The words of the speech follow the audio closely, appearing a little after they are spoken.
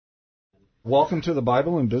Welcome to the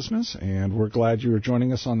Bible in Business, and we're glad you are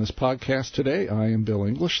joining us on this podcast today. I am Bill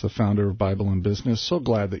English, the founder of Bible in Business. So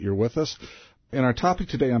glad that you're with us. In our topic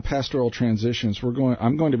today on pastoral transitions,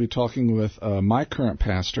 I'm going to be talking with my current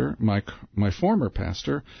pastor, my former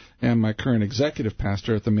pastor, and my current executive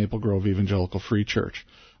pastor at the Maple Grove Evangelical Free Church.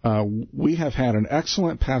 We have had an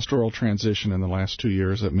excellent pastoral transition in the last 2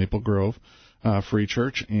 years at Maple Grove Free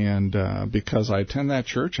Church, and because I attend that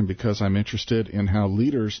church and because I'm interested in how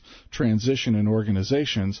leaders transition in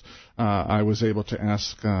organizations, I was able to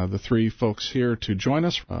ask the three folks here to join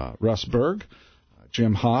us, Russ Berg,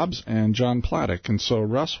 Jim Hobbs, and John Plattick. And so,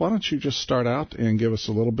 Russ, why don't you just start out and give us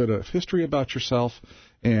a little bit of history about yourself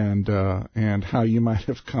and how you might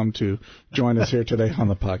have come to join us here today on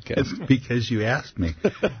the podcast. It's because you asked me.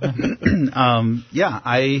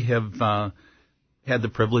 I have had the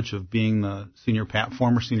privilege of being the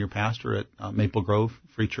former senior pastor at Maple Grove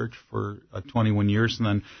Free Church for 21 years, and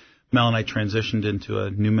then Mel and I transitioned into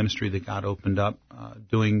a new ministry that God opened up,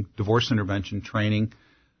 doing divorce intervention training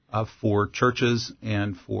for churches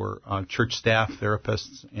and for church staff,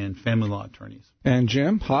 therapists, and family law attorneys. And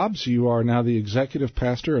Jim Hobbs, you are now the executive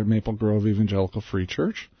pastor at Maple Grove Evangelical Free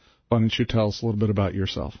Church. Why don't you tell us a little bit about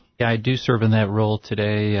yourself? Yeah, I do serve in that role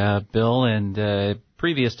today, Bill, and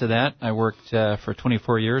previous to that, I worked for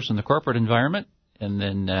 24 years in the corporate environment, and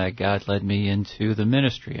then God led me into the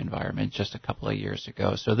ministry environment just a couple of years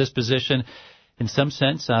ago. So this position, in some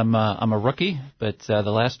sense, I'm a rookie, but the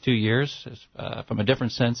last 2 years, from a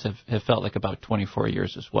different sense, have felt like about 24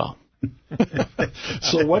 years as well.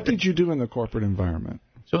 So what did you do in the corporate environment?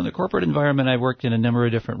 So in the corporate environment, I worked in a number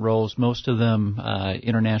of different roles, most of them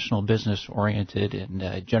international business-oriented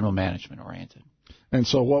and general management-oriented. And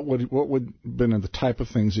so what would have been the type of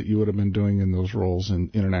things that you would have been doing in those roles in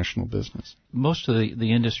international business? Most of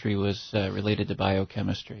the industry was related to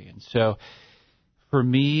biochemistry. And so for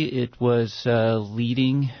me, it was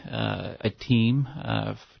leading a team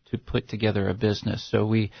to put together a business. So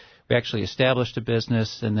we actually established a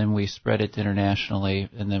business, and then we spread it internationally,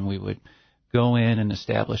 and then we would go in and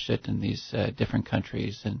establish it in these different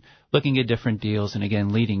countries and looking at different deals and,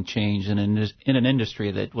 again, leading change in an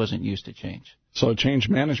industry that wasn't used to change. So change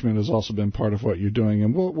management has also been part of what you're doing,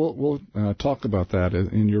 and we'll talk about that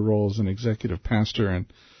in your role as an executive pastor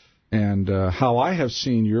and how I have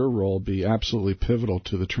seen your role be absolutely pivotal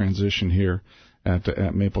to the transition here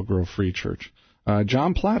at Maple Grove Free Church.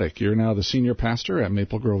 John Plattick, you're now the senior pastor at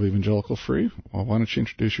Maple Grove Evangelical Free. Well, why don't you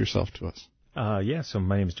introduce yourself to us? So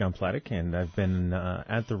my name is John Plattick, and I've been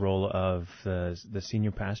at the role of the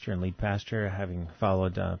senior pastor and lead pastor, having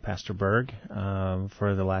followed Pastor Berg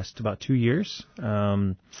for the last about 2 years.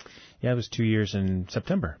 It was 2 years in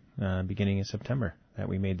September, beginning of September, that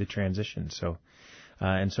we made the transition. So,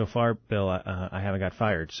 and so far, Bill, I haven't got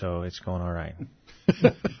fired, so it's going all right.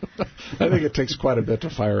 I think it takes quite a bit to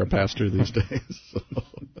fire a pastor these days.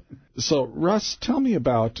 So Russ, tell me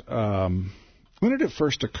about... when did it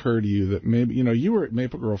first occur to you that maybe, you were at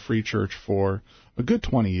Maple Grove Free Church for a good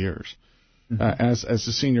 20 years as a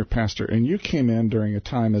senior pastor, and you came in during a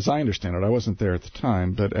time, as I understand it, I wasn't there at the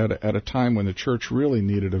time, but at a time when the church really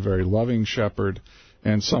needed a very loving shepherd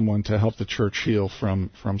and someone to help the church heal from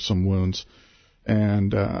some wounds.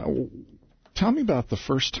 And tell me about the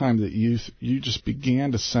first time that you just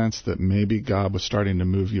began to sense that maybe God was starting to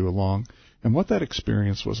move you along, and what that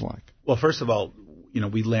experience was like. Well, first of all,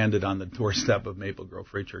 we landed on the doorstep of Maple Grove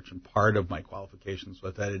Free Church, and part of my qualifications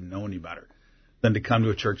was I didn't know any better than to come to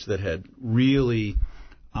a church that had really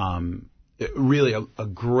a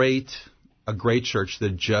great church that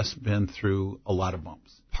had just been through a lot of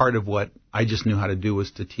bumps. Part of what I just knew how to do was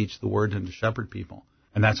to teach the Word and to shepherd people,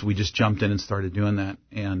 and that's we just jumped in and started doing that.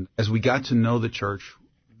 And as we got to know the church,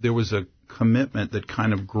 there was a commitment that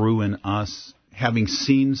kind of grew in us. Having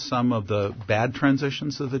seen some of the bad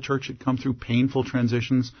transitions that the church had come through, painful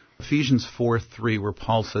transitions, Ephesians 4:3, where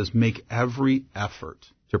Paul says, make every effort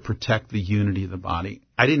to protect the unity of the body.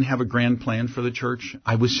 I didn't have a grand plan for the church.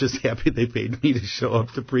 I was just happy they paid me to show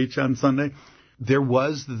up to preach on Sunday. There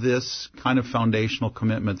was this kind of foundational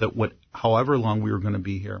commitment that however long we were going to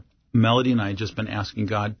be here, Melody and I had just been asking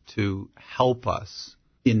God to help us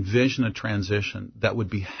envision a transition that would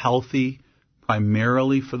be healthy,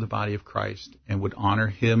 primarily for the body of Christ, and would honor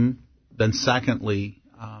Him. Then secondly,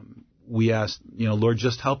 we asked, Lord,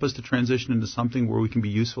 just help us to transition into something where we can be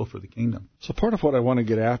useful for the kingdom. So part of what I want to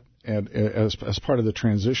get at as part of the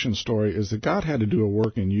transition story is that God had to do a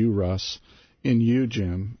work in you, Russ, in you,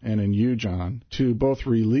 Jim, and in you, John, to both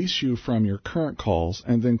release you from your current calls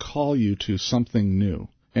and then call you to something new.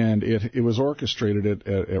 and it was orchestrated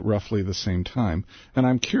at roughly the same time. And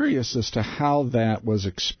I'm curious as to how that was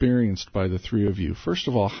experienced by the three of you. First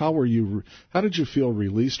of all, how did you feel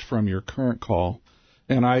released from your current call?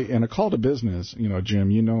 And a call to business,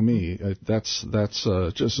 Jim, you know me, that's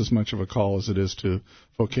just as much of a call as it is to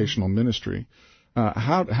vocational ministry.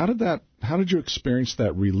 How did you experience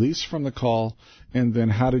that release from the call, and then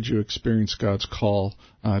how did you experience God's call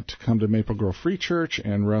to come to Maple Grove Free Church,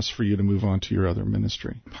 and Russ, for you to move on to your other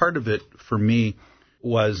ministry? Part of it for me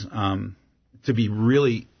was to be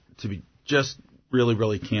really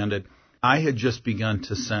candid. I had just begun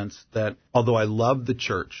to sense that although I loved the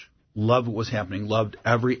church, loved what was happening, loved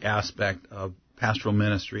every aspect of pastoral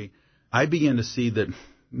ministry, I began to see that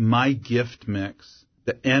my gift mix,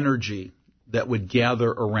 the energy that would gather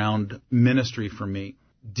around ministry for me,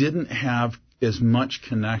 didn't have as much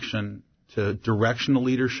connection to directional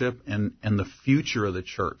leadership and the future of the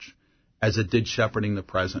church as it did shepherding the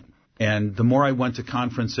present. And the more I went to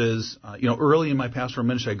conferences, early in my pastoral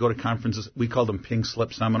ministry, I'd go to conferences, we called them pink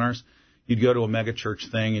slip seminars. You'd go to a mega church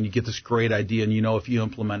thing and you get this great idea, and if you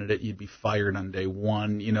implemented it, you'd be fired on day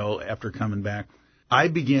one, after coming back. I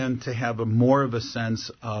began to have more of a sense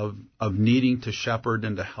of needing to shepherd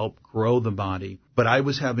and to help grow the body, but I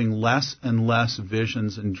was having less and less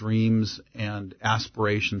visions and dreams and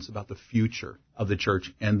aspirations about the future of the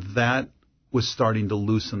church, and that was starting to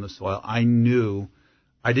loosen the soil. I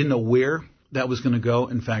didn't know where that was going to go.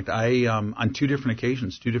 In fact, I on two different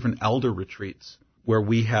occasions, two different elder retreats where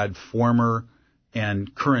we had former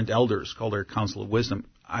and current elders called our Council of Wisdom,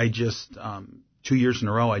 I just 2 years in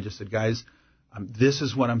a row, I just said, guys, this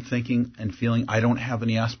is what I'm thinking and feeling. I don't have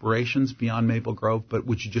any aspirations beyond Maple Grove, but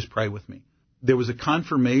would you just pray with me? There was a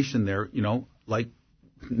confirmation there, like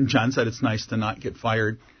John said, it's nice to not get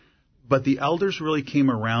fired. But the elders really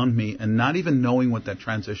came around me, and not even knowing what that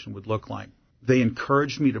transition would look like, they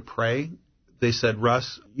encouraged me to pray. They said,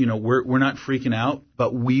 Russ, we're not freaking out,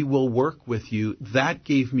 but we will work with you. That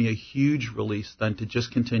gave me a huge release then to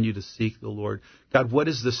just continue to seek the Lord. God, what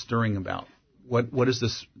is this stirring about? What is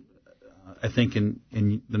this? I think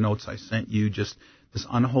in the notes I sent you, just this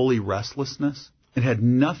unholy restlessness. It had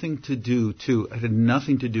nothing to do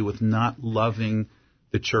with not loving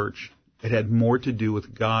the church. It had more to do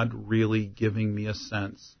with God really giving me a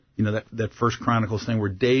sense. That First Chronicles thing where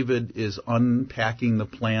David is unpacking the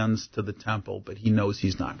plans to the temple, but he knows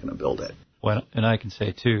he's not going to build it. Well, and I can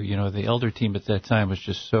say, too, the elder team at that time was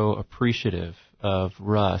just so appreciative of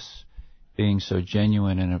Russ being so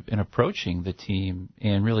genuine in approaching the team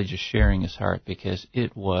and really just sharing his heart, because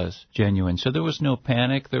it was genuine. So there was no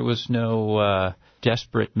panic. There was no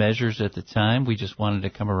desperate measures at the time. We just wanted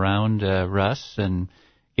to come around Russ and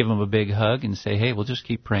give him a big hug and say, hey, we'll just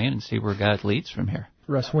keep praying and see where God leads from here.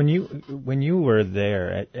 Russ, when you were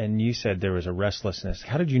there and you said there was a restlessness,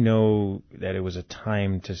 how did you know that it was a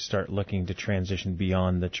time to start looking to transition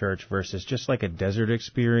beyond the church versus just like a desert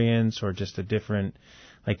experience or just a different,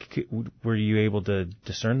 were you able to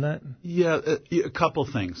discern that? Yeah, a couple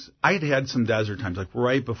things. I had some desert times, like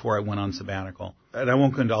right before I went on sabbatical, and I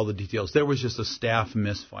won't go into all the details. There was just a staff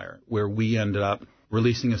misfire where we ended up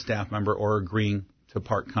releasing a staff member or agreeing to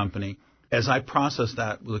part company. As I processed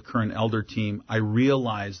that with the current elder team, I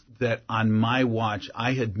realized that on my watch,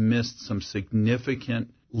 I had missed some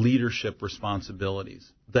significant leadership responsibilities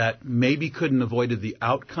that maybe couldn't avoided the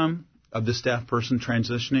outcome of the staff person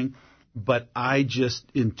transitioning, but I just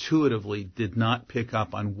intuitively did not pick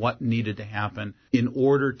up on what needed to happen in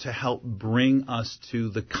order to help bring us to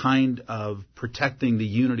the kind of protecting the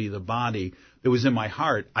unity of the body that was in my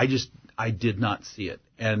heart. I did not see it.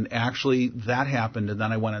 And actually, that happened, and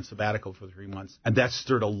then I went on sabbatical for 3 months, and that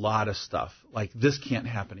stirred a lot of stuff. Like, this can't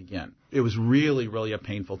happen again. It was really, really a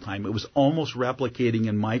painful time. It was almost replicating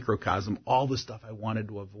in microcosm all the stuff I wanted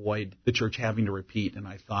to avoid the church having to repeat. And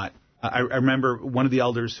I thought, I remember one of the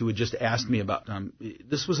elders who had just asked me about,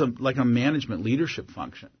 this was like a management leadership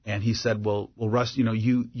function. And he said, well, Russ,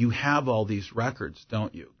 you have all these records,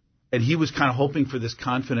 don't you? And he was kind of hoping for this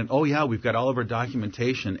confident, oh, yeah, we've got all of our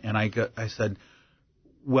documentation. And I said,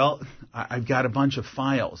 well, I've got a bunch of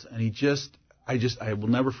files. And I will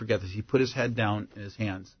never forget this. He put his head down in his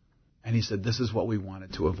hands, and he said, this is what we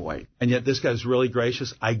wanted to avoid. And yet this guy's really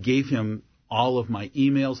gracious. I gave him all of my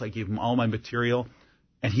emails. I gave him all my material,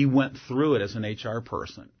 and he went through it as an HR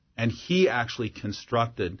person. And he actually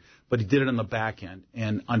constructed, but he did it on the back end.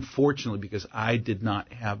 And unfortunately, because I did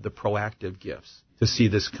not have the proactive gifts to see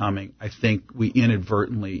this coming, I think we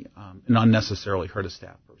inadvertently and unnecessarily hurt a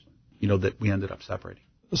staff person, that we ended up separating.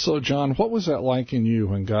 So, John, what was that like in you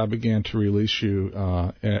when God began to release you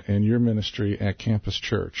in your ministry at Campus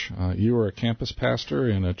Church? You were a campus pastor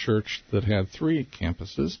in a church that had 3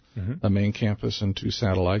 campuses, a main campus and 2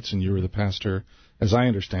 satellites, and you were the pastor, as I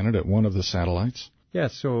understand it, at one of the satellites. Yeah,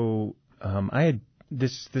 so I had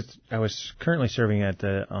I was currently serving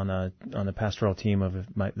on the pastoral team of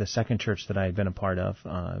the second church that I had been a part of,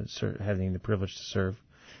 having the privilege to serve.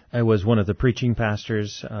 I was one of the preaching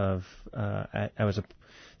pastors I was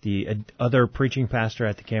the other preaching pastor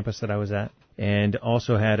at the campus that I was at, and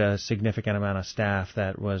also had a significant amount of staff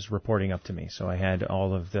that was reporting up to me. So I had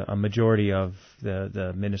a majority of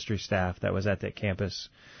the ministry staff that was at that campus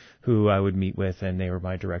who I would meet with, and they were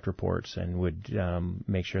my direct reports, and would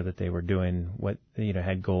make sure that they were doing what,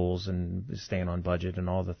 had goals and staying on budget and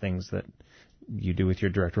all the things that you do with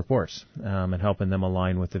your direct reports, and helping them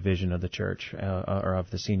align with the vision of the church, or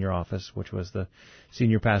of the senior office, which was the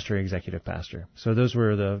senior pastor, executive pastor. So those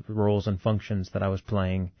were the roles and functions that I was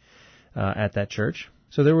playing at that church.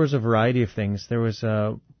 So there was a variety of things. There was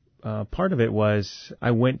part of it was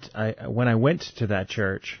when I went to that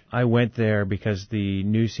church, I went there because the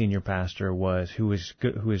new senior pastor who was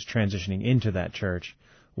transitioning into that church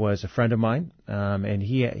was a friend of mine, and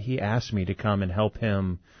he asked me to come and help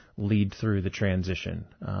him lead through the transition.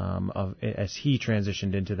 As he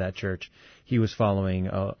transitioned into that church, he was following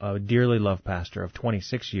a dearly loved pastor of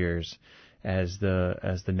 26 years as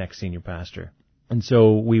the next senior pastor. And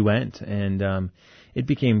so we went, and it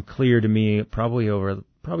became clear to me probably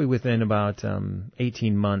within about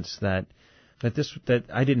 18 months that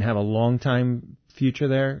I didn't have a long time future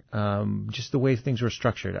there. Just the way things were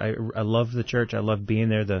structured. I loved the church. I loved being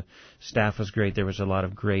there. The staff was great. There was a lot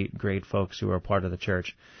of great folks who were a part of the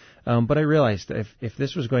church. But I realized that if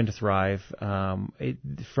this was going to thrive,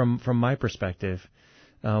 from my perspective,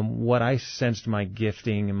 what I sensed my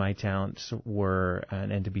gifting and my talents were,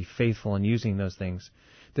 and to be faithful in using those things,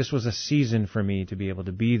 this was a season for me to be able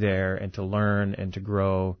to be there and to learn and to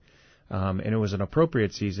grow. And it was an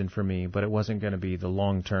appropriate season for me, but it wasn't going to be the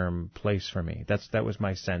long-term place for me. That was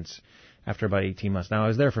my sense after about 18 months. Now, I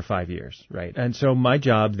was there for 5 years, right? And so my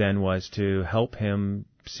job then was to help him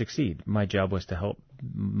succeed. My job was to help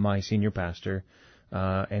my senior pastor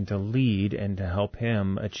and to lead and to help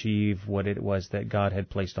him achieve what it was that God had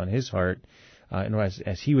placed on his heart, and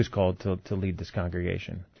as he was called to lead this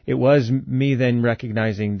congregation. It was me then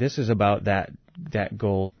recognizing this is about that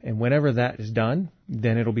goal, and whenever that is done,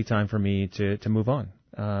 then it'll be time for me to move on.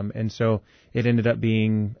 And so it ended up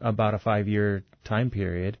being about a 5-year time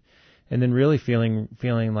period, and then really feeling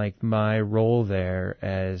like my role there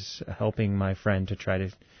as helping my friend to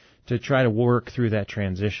try to work through that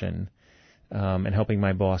transition, and helping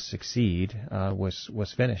my boss succeed,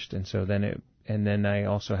 was finished. And so then I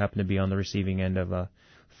also happened to be on the receiving end of a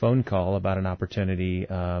phone call about an opportunity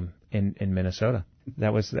in Minnesota.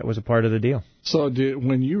 That was a part of the deal. So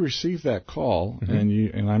when you received that call,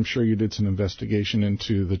 and I'm sure you did some investigation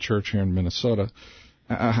into the church here in Minnesota,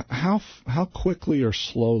 how quickly or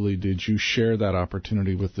slowly did you share that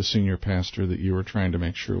opportunity with the senior pastor that you were trying to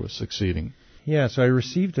make sure was succeeding? Yeah, so I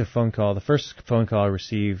received a phone call. The first phone call I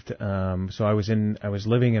received, so I was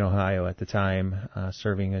living in Ohio at the time,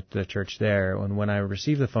 serving at the church there. And when I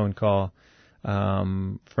received the phone call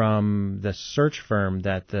from the search firm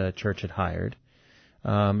that the church had hired,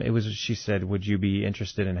 she said, "Would you be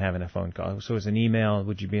interested in having a phone call?" So it was an email.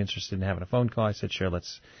 "Would you be interested in having a phone call?" I said, "Sure,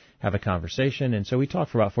 let's have a conversation." And so we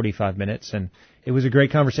talked for about 45 minutes, and it was a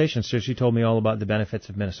great conversation. So she told me all about the benefits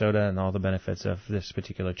of Minnesota and all the benefits of this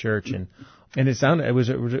particular church, and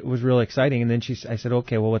it was really exciting. And then I said,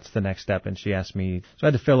 "Okay, well, what's the next step?" And she asked me, so I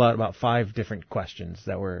had to fill out about 5 different questions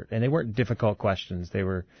and they weren't difficult questions. They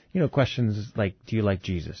were, questions like, "Do you like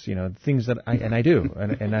Jesus?" Things that I do,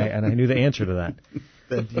 and I knew the answer to that.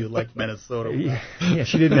 Then do you like Minnesota? Yeah,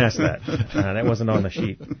 she didn't ask that. That wasn't on the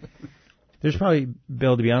sheet. There's probably,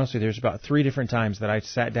 Bill, to be honest with you, there's about 3 different times that I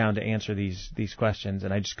sat down to answer these questions,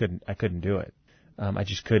 and I couldn't do it. I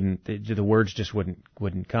just couldn't. The words just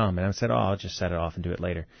wouldn't come, and I said, "Oh, I'll just set it off and do it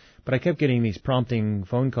later." But I kept getting these prompting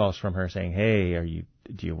phone calls from her saying, "Hey,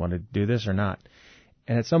 do you want to do this or not?"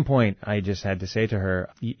 And at some point, I just had to say to her,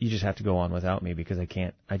 "You just have to go on without me because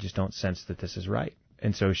I just don't sense that this is right."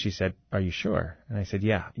 And so she said, "Are you sure?" And I said,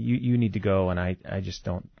 "Yeah, you need to go, and I just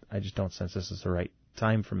don't sense this is the right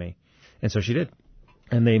time for me." And so she did.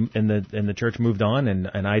 And the church moved on,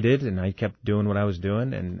 and I did, and I kept doing what I was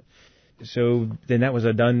doing, and so then that was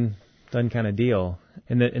a done kind of deal.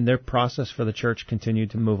 And their process for the church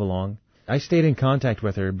continued to move along. I stayed in contact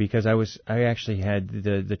with her because I actually had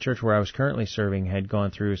the church where I was currently serving had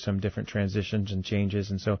gone through some different transitions and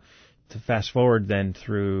changes, and so to fast forward then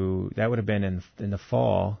through, that would have been in the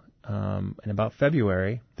fall, in about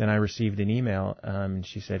February, then I received an email, and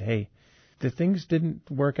she said, hey, the things didn't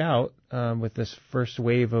work out with this first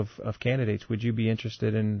wave of candidates. Would you be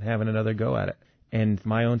interested in having another go at it? And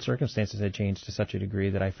my own circumstances had changed to such a degree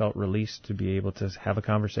that I felt released to be able to have a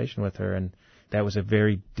conversation with her, and that was a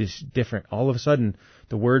very different. All of a sudden,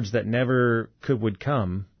 the words that never would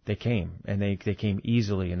come, they came, and they came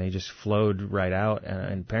easily, and they just flowed right out,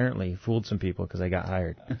 and apparently fooled some people because I got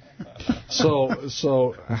hired.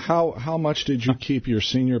 So how much did you keep your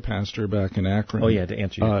senior pastor back in Akron? Oh yeah, to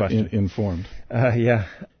answer your question, informed. Yeah,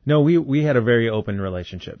 no, we had a very open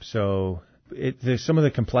relationship, so. There's some of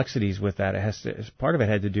the complexities with that. Part of it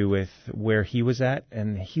had to do with where he was at,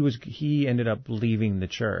 and he ended up leaving the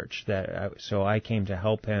church. So I came to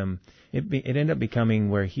help him. It ended up becoming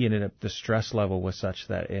where the stress level was such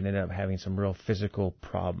that it ended up having some real physical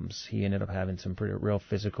problems. He ended up having some pretty real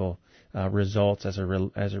physical results as a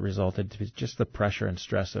result of just the pressure and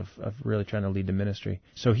stress of really trying to lead the ministry.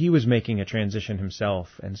 So he was making a transition himself,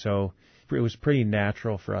 and so it was pretty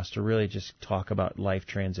natural for us to really just talk about life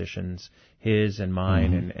transitions, his and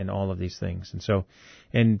mine, and all of these things.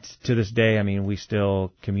 And to this day, I mean, we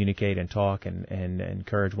still communicate and talk and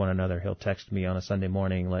encourage one another. He'll text me on a Sunday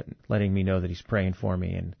morning, letting me know that he's praying for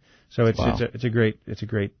me, and so it's a great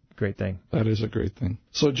thing. That is a great thing.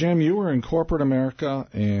 So Jim, you were in corporate America,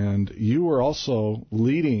 and you were also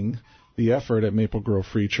leading the effort at Maple Grove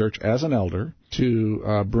Free Church as an elder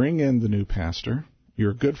to bring in the new pastor.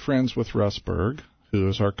 You're good friends with Russ Berg, who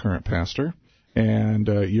is our current pastor, and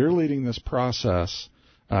you're leading this process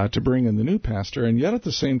to bring in the new pastor, and yet at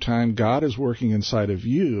the same time, God is working inside of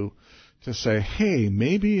you to say, hey,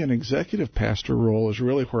 maybe an executive pastor role is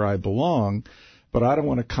really where I belong, but I don't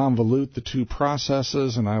want to convolute the two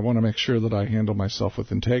processes, and I want to make sure that I handle myself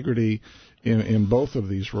with integrity in both of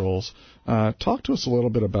these roles. Talk to us a little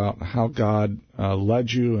bit about how God led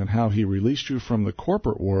you and how he released you from the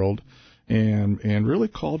corporate world and really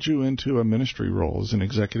called you into a ministry role as an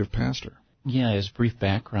executive pastor. Yeah, as brief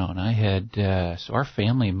background, I had so our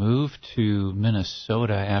family moved to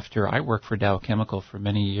Minnesota after I worked for Dow Chemical for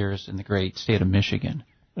many years in the great state of Michigan,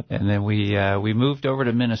 and then we moved over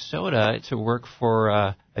to Minnesota to work for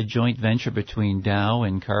a joint venture between Dow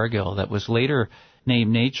and Cargill that was later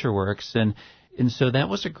named NatureWorks, and so that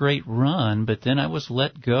was a great run, but then I was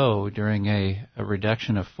let go during a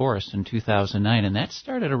reduction of force in 2009, and that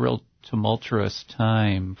started a real tumultuous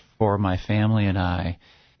time for my family and I.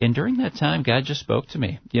 And during that time, God just spoke to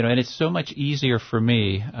me. And it's so much easier for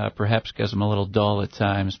me, perhaps because I'm a little dull at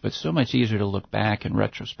times, but so much easier to look back in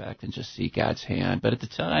retrospect and just see God's hand. But at the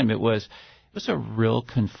time, it was a real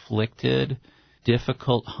conflicted,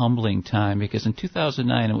 difficult, humbling time, because in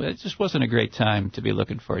 2009, it just wasn't a great time to be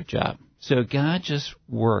looking for a job. So God just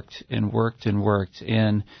worked and worked and worked.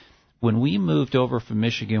 And when we moved over from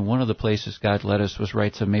Michigan, one of the places God led us was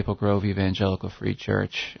right to Maple Grove Evangelical Free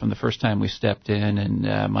Church. And the first time we stepped in, and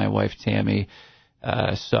my wife Tammy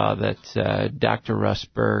saw that Dr. Russ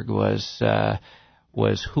Berg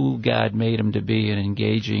was who God made him to be, an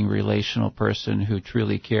engaging, relational person who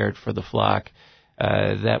truly cared for the flock.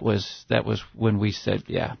 That was when we said,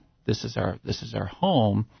 yeah, this is our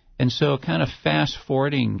home. And so, kind of fast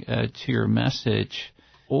forwarding to your message,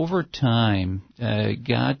 over time,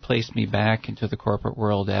 God placed me back into the corporate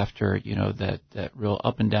world after that real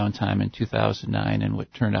up and down time in 2009 and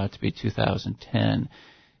what turned out to be 2010.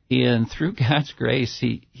 And through God's grace,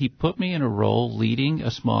 He put me in a role leading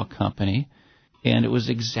a small company, and it was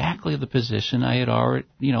exactly the position I had already,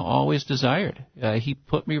 always desired. He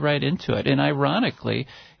put me right into it, and ironically,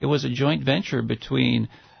 it was a joint venture between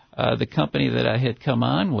the company that I had come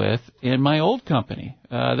on with and my old company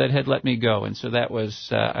that had let me go. And so that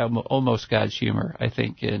was almost God's humor, I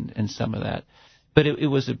think, in some of that. But it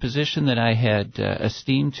was a position that I had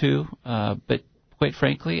esteemed to, but quite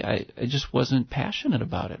frankly, I just wasn't passionate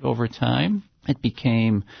about it. Over time, it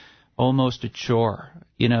became almost a chore,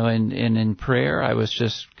 and in prayer, I was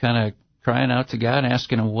just kind of crying out to God,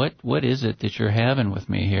 asking Him, what is it that you're having with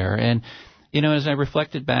me here? And as I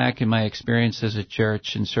reflected back in my experiences at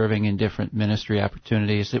church and serving in different ministry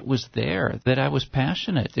opportunities, it was there that I was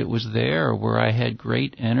passionate. It was there where I had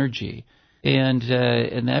great energy. And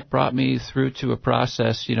that brought me through to a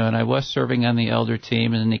process, and I was serving on the elder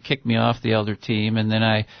team, and then they kicked me off the elder team, and then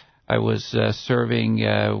I was serving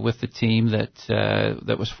with the team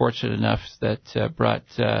that was fortunate enough that brought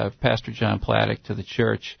Pastor John Plattick to the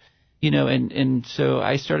church. And so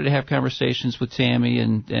I started to have conversations with Tammy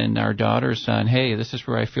and our daughters on, hey, this is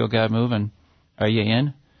where I feel God moving. Are you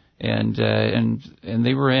in? And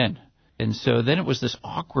they were in. And so then it was this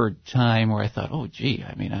awkward time where I thought, oh, gee,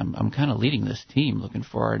 I mean, I'm kind of leading this team looking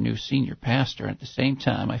for our new senior pastor. And at the same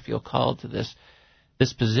time, I feel called to this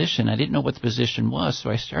position. I didn't know what the position was,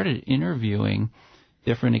 so I started interviewing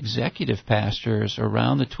different executive pastors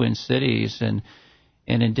around the Twin Cities and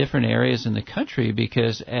in different areas in the country,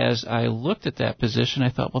 because as I looked at that position, I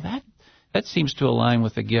thought, well, that seems to align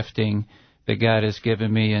with the gifting that God has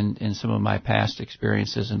given me in some of my past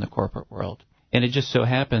experiences in the corporate world. And it just so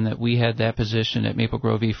happened that we had that position at Maple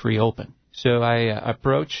Grove EFC open. So I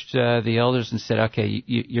approached the elders and said, okay,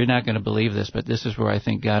 you're not going to believe this, but this is where I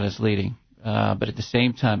think God is leading. But at the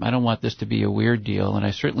same time, I don't want this to be a weird deal, and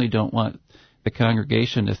I certainly don't want the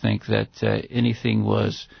congregation to think that anything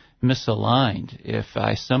was misaligned if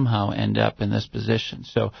I somehow end up in this position.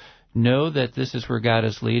 So know that this is where God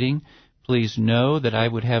is leading. Please know that I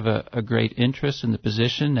would have a great interest in the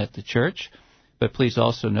position at the church. But please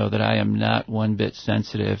also know that I am not one bit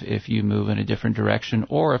sensitive if you move in a different direction,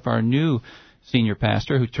 or if our new senior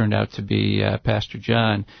pastor, who turned out to be Pastor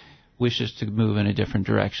John, wishes to move in a different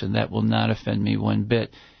direction. That will not offend me one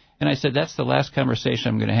bit. And I said, that's the last conversation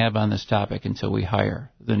I'm going to have on this topic until we hire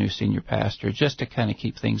the new senior pastor, just to kind of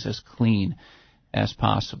keep things as clean as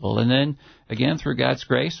possible. And then, again, through God's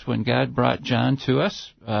grace, when God brought John to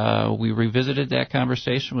us, we revisited that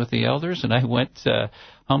conversation with the elders, and I went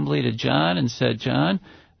humbly to John and said, John,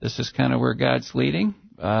 this is kind of where God's leading.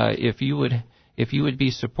 If you would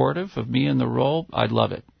be supportive of me in the role, I'd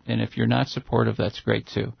love it. And if you're not supportive, that's great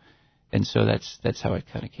too. And so that's how it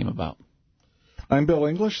kind of came about. I'm Bill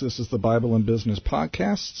English. This is the Bible and Business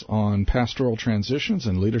Podcasts on pastoral transitions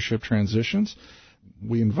and leadership transitions.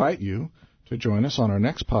 We invite you to join us on our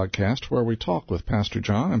next podcast, where we talk with Pastor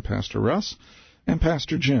John and Pastor Russ and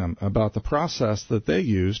Pastor Jim about the process that they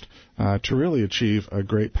used to really achieve a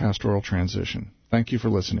great pastoral transition. Thank you for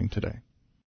listening today.